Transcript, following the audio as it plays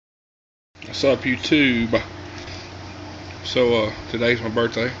What's up, YouTube? So, today's my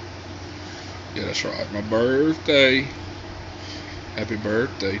birthday. Yeah, that's right, my birthday. Happy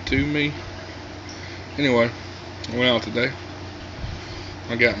birthday to me. Anyway, I went out today.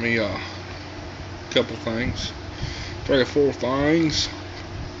 I got me a couple things. 3 or 4 things.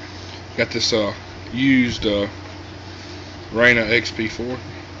 Got this used Reyna XP4.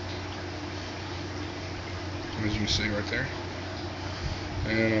 As you can see right there.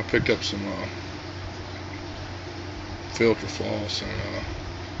 And I picked up some filter floss and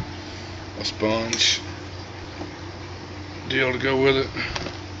a sponge deal to go with it,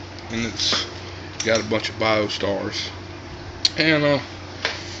 and it's got a bunch of bio stars. And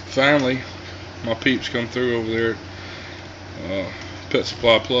finally my peeps come through over there at Pet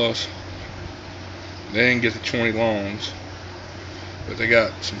Supply Plus. They didn't get the 20 longs, but they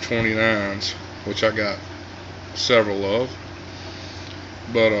got some 29s, which I got several of.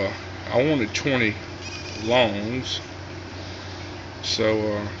 But I wanted 20 longs,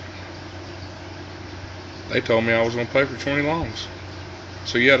 so they told me I was going to pay for 20 longs.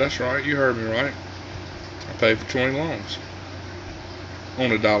 So yeah, that's right, you heard me right. I paid for 20 longs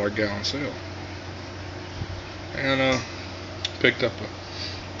on a $1 a gallon sale. And picked up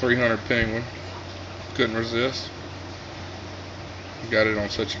a 300 penguin. Couldn't resist. Got it on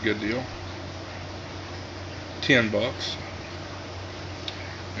such a good deal. $10.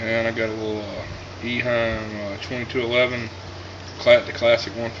 And I got a little Eheim 2211 the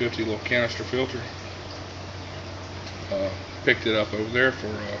classic 150 little canister filter. Picked it up over there for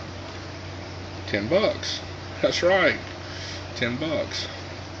 $10. That's right, $10.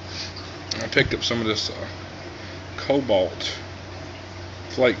 I picked up some of this cobalt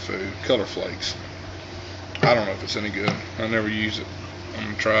flake food, color flakes. I don't know if it's any good. I never use it. I'm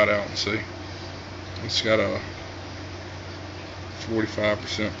gonna try it out and see. It's got a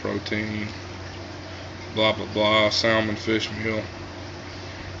 45% protein, blah blah blah, salmon fish meal.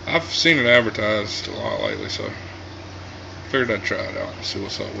 I've seen it advertised a lot lately, so I figured I'd try it out and see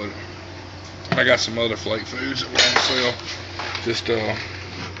what's up with it. I got some other flake foods that were on sale. Just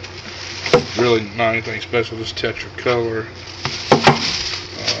really not anything special, just Tetra Color,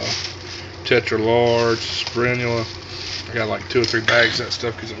 Tetra Large, Sprenula. I got like 2 or 3 bags of that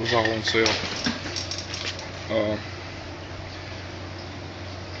stuff because it was all on sale.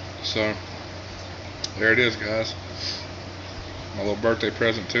 So there it is, guys. My little birthday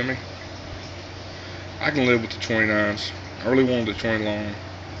present to me. I can live with the 29s. I really wanted the 20 long,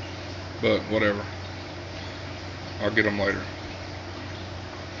 but whatever. I'll get them later.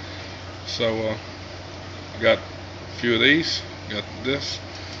 So I got a few of these. Got this.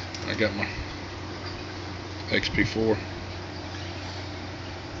 I got my XP4.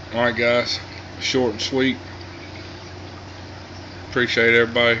 Alright guys, short and sweet. Appreciate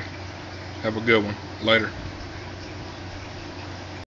everybody. Have a good one. Later.